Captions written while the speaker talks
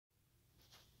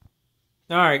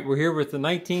Alright, we're here with the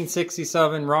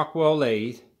 1967 Rockwell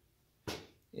lathe.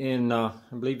 And I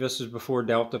believe this is before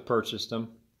Delta purchased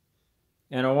them.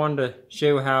 And I wanted to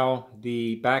show how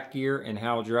the back gear and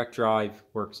how direct drive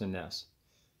works in this.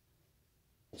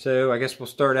 So I guess we'll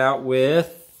start out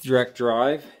with direct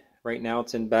drive. Right now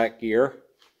it's in back gear.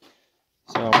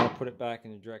 So I'm going to put it back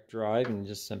in the direct drive and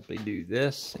just simply do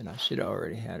this. And I should have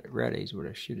already had it ready is what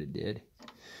I should have did.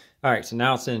 Alright, so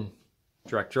now it's in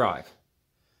direct drive.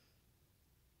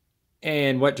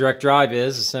 And what direct drive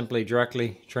is simply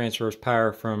directly transfers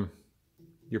power from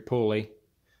your pulley,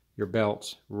 your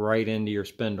belts, right into your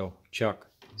spindle, chuck,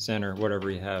 center, whatever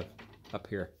you have up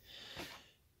here.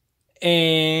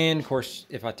 And of course,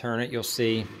 if I turn it, you'll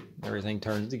see everything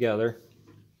turns together.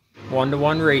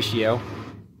 1-to-1 ratio.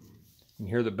 You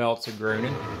hear the belts are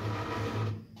groaning.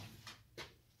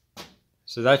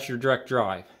 So that's your direct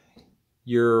drive.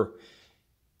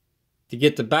 To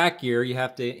get the back gear, you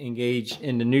have to engage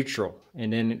into neutral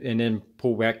and then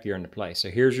pull back gear into place. So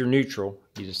here's your neutral.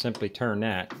 You just simply turn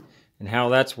that. And how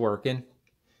that's working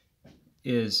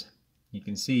is, you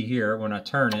can see here, when I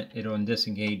turn it, it'll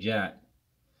disengage that.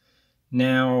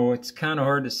 Now, it's kind of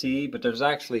hard to see, but there's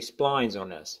actually splines on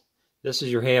this. This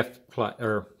is your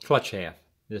clutch half.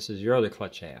 This is your other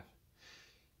clutch half.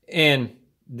 And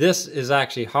this is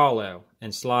actually hollow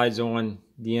and slides on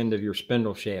the end of your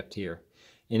spindle shaft here.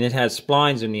 And it has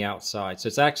splines on the outside, so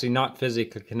it's actually not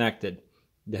physically connected.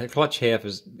 The clutch half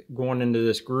is going into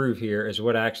this groove here is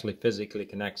what actually physically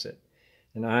connects it.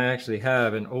 And I actually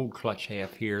have an old clutch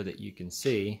half here that you can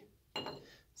see.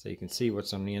 So you can see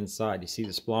what's on the inside. You see the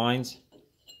splines?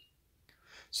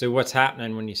 So what's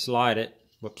happening when you slide it,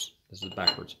 whoops, this is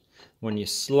backwards. When you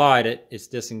slide it, it's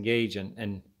disengaging.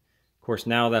 And of course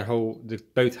now that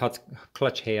both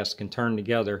clutch halves can turn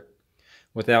together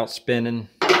without spinning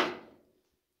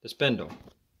the spindle,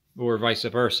 or vice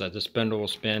versa. The spindle will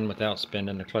spin without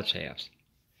spinning the clutch halves.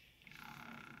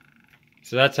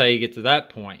 So that's how you get to that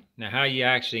point. Now how you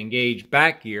actually engage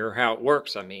back gear, how it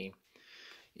works, I mean,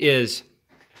 is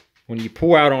when you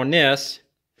pull out on this,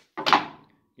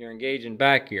 you're engaging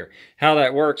back gear. How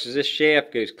that works is this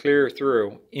shaft goes clear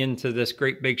through into this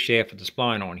great big shaft with the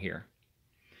spline on here.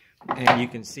 And you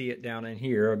can see it down in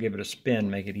here. I'll give it a spin,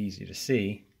 make it easy to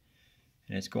see.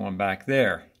 And it's going back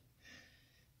there.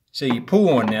 So you pull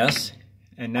on this,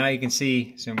 and now you can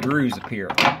see some grooves appear.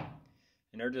 And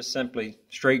they're just simply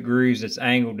straight grooves that's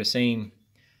angled the same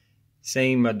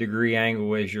degree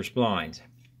angle as your splines.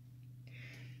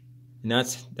 And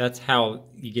that's how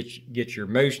you get your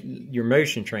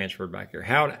motion transferred back here.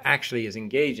 How it actually is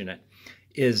engaging it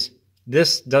is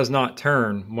this does not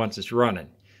turn once it's running.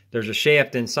 There's a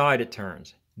shaft inside it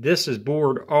turns. This is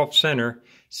bored off center,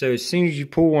 so as soon as you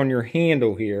pull on your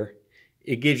handle here,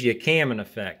 it gives you a camming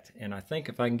effect. And I think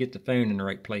if I can get the phone in the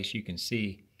right place, you can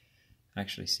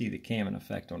actually see the camming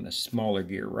effect on this smaller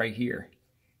gear right here.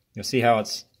 You'll see how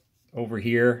it's over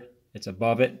here, it's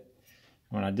above it.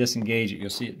 When I disengage it,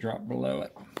 you'll see it drop below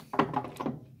it.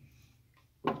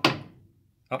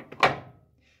 Up.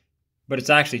 But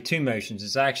it's actually two motions.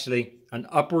 It's actually an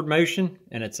upward motion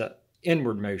and it's an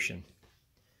inward motion.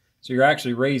 So you're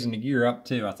actually raising the gear up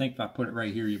too. I think if I put it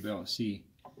right here, you'll be able to see.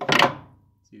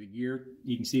 See the gear?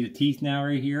 You can see the teeth now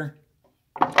right here.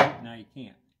 Now you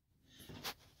can't.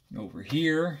 Over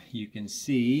here, you can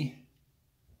see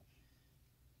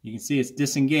it's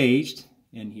disengaged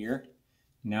in here.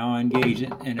 Now I engage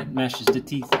it and it meshes the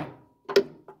teeth up.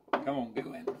 Come on,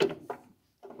 go in.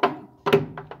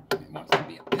 It wants to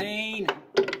be a pain.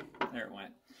 There it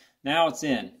went. Now it's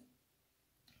in.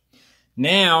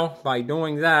 Now, by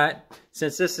doing that,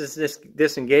 since this is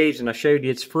disengaged and I showed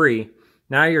you it's free,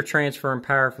 now you're transferring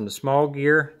power from the small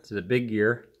gear to the big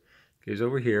gear. Goes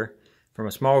over here. From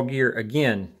a small gear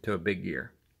again to a big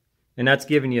gear. And that's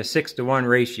giving you a 6-to-1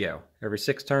 ratio. Every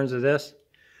 6 turns of this,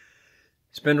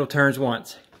 spindle turns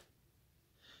once.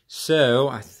 So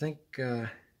I think I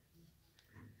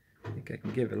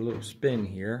can give it a little spin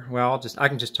here. Well, I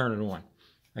can just turn it on.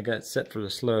 I got it set for the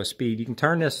slowest speed. You can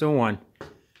turn this on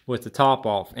with the top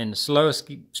off and the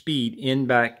slowest speed in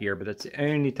back gear, but that's the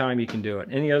only time you can do it.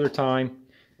 Any other time,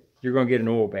 you're going to get an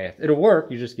oil bath. It'll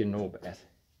work, you just get an oil bath.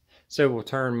 So we'll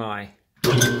turn my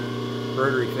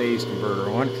rotary phase converter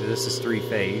on, because this is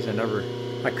 3-phase.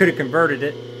 I could have converted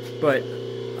it, but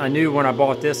I knew when I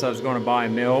bought this I was going to buy a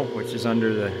mill, which is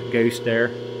under the Ghost there.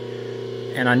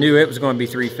 And I knew it was going to be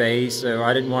 3-phase, so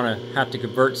I didn't want to have to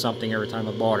convert something every time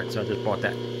I bought it, so I just bought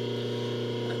that.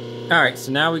 Alright,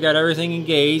 so now we got everything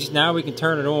engaged. Now we can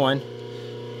turn it on.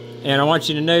 And I want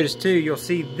you to notice too, you'll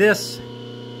see this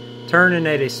turning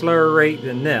at a slower rate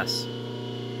than this.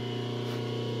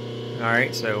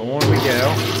 Alright, so on we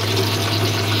go.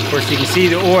 Of course, you can see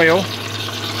the oil,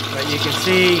 but you can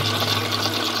see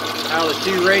how the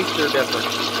two rates are different.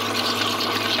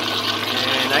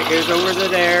 And that goes over to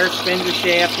there, spins the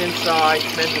shaft inside,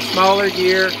 spins the smaller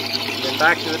gear, then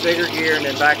back to the bigger gear, and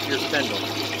then back to your spindle.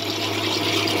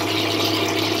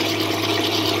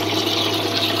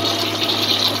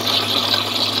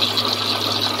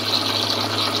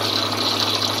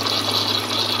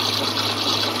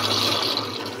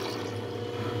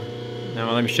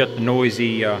 Now let me shut the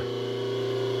noisy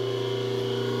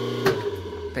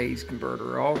phase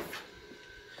converter off.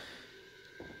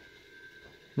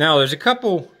 Now there's a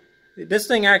couple, this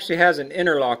thing actually has an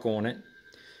interlock on it,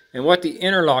 and what the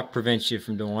interlock prevents you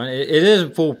from doing, it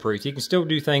isn't foolproof. You can still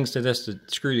do things to this to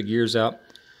screw the gears up,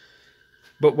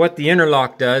 but what the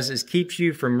interlock does is keeps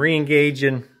you from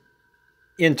re-engaging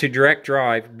into direct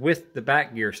drive with the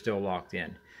back gear still locked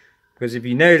in. Because if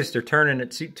you notice, they're turning at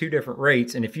two different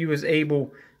rates, and if you was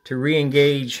able to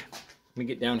re-engage, let me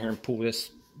get down here and pull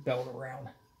this belt around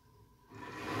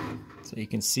so you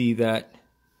can see that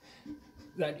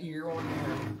ear on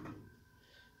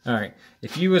there. All right,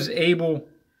 if you was able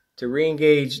to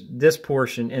re-engage this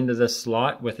portion into this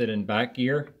slot with it in back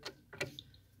gear,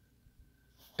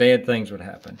 bad things would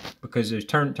happen because it's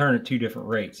turn at two different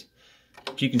rates.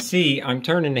 But you can see I'm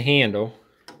turning the handle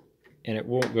and it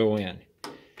won't go in.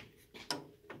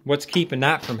 What's keeping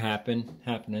that from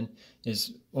happening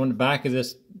is on the back of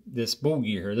this bull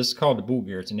gear here. This is called the bull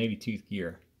gear. It's an 80-tooth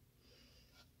gear.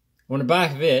 On the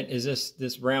back of it is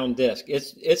this round disc.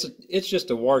 It's just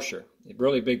a washer, a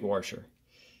really big washer.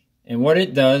 And what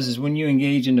it does is when you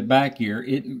engage in the back gear,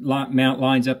 it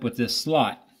lines up with this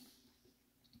slot.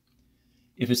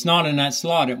 If it's not in that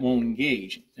slot, it won't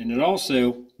engage. And it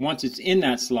also, once it's in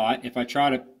that slot, if I try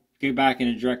to go back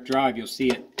into direct drive, you'll see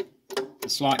it. The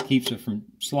slot keeps it from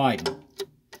sliding.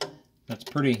 That's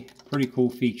a pretty cool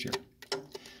feature.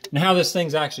 Now how this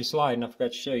thing's actually sliding, I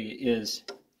forgot to show you, is,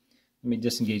 let me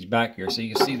disengage back here so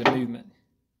you can see the movement.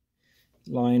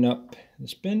 Line up the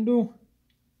spindle.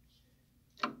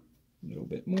 A little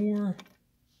bit more.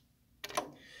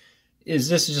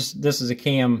 This is a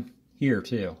cam here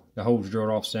too. The hole's drilled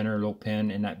off center, a little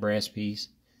pin in that brass piece.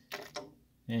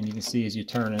 And you can see as you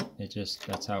turn it,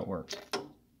 that's how it works.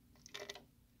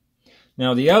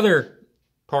 Now the other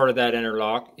part of that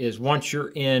interlock is once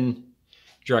you're in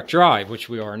direct drive, which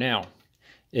we are now,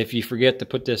 if you forget to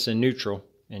put this in neutral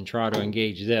and try to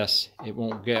engage this, it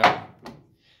won't go.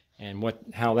 And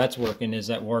how that's working is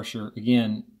that washer,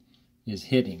 again, is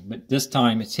hitting. But this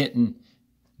time it's hitting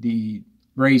the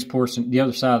raised portion, the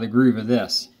other side of the groove of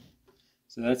this.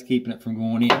 So that's keeping it from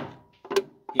going in.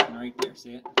 Hitting right there,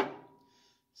 see it?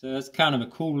 So that's kind of a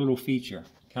cool little feature.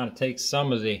 Kind of takes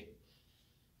some of the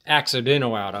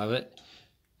accidental out of it.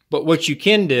 But what you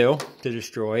can do to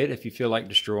destroy it, if you feel like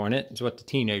destroying it, is what the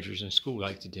teenagers in school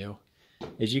like to do,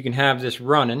 is you can have this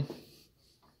running.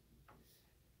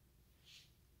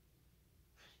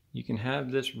 You can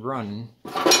have this running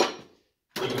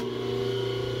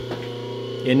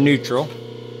in neutral.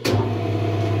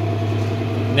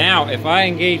 Now, if I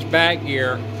engage back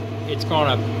gear, it's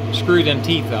going to screw them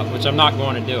teeth up, which I'm not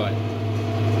going to do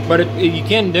it. But you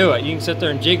can do it. You can sit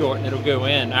there and jiggle it and it'll go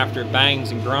in after it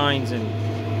bangs and grinds and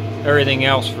everything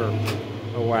else for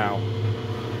a while.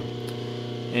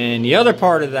 And the other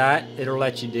part of that it'll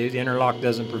let you do, the interlock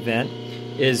doesn't prevent,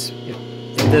 is if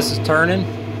this is turning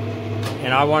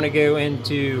and I want to go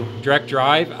into direct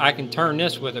drive, I can turn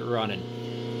this with it running.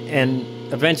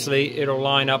 And eventually it'll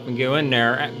line up and go in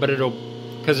there, but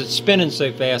because it's spinning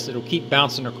so fast, it'll keep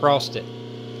bouncing across it.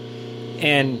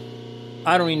 And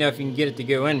I don't even know if you can get it to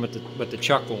go in with the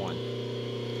chuck on.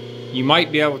 You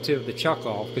might be able to with the chuck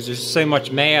off because there's so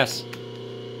much mass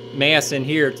in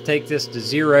here to take this to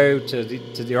 0 to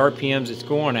the RPMs it's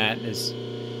going at is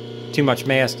too much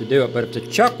mass to do it. But if the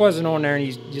chuck wasn't on there and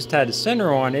you just had the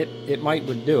center on it, it might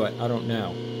would do it. I don't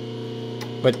know.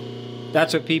 But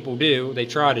that's what people do. They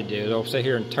try to do. They'll sit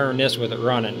here and turn this with it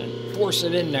running and force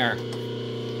it in there.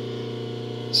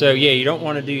 So yeah, you don't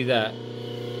want to do that.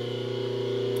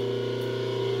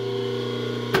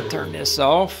 Turn this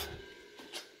off.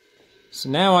 So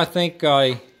now I think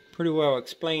I pretty well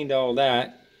explained all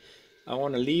that. I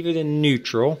want to leave it in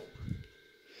neutral.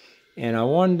 And I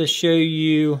wanted to show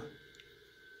you,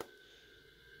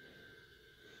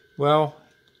 well,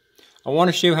 I want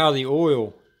to show how the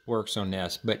oil works on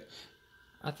this, but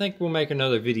I think we'll make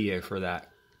another video for that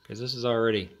because this is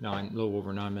already a little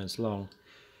over 9 minutes long.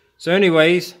 So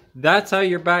anyways, that's how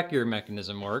your back gear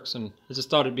mechanism works, and I just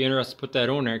thought it'd be interesting to put that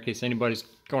on there in case anybody's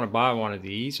going to buy one of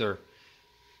these or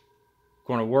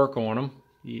going to work on them.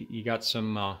 You got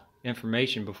some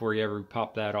information before you ever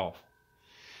pop that off.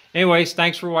 Anyways,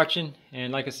 thanks for watching.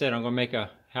 And like I said, I'm going to make a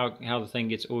how the thing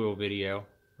gets oil video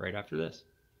right after this.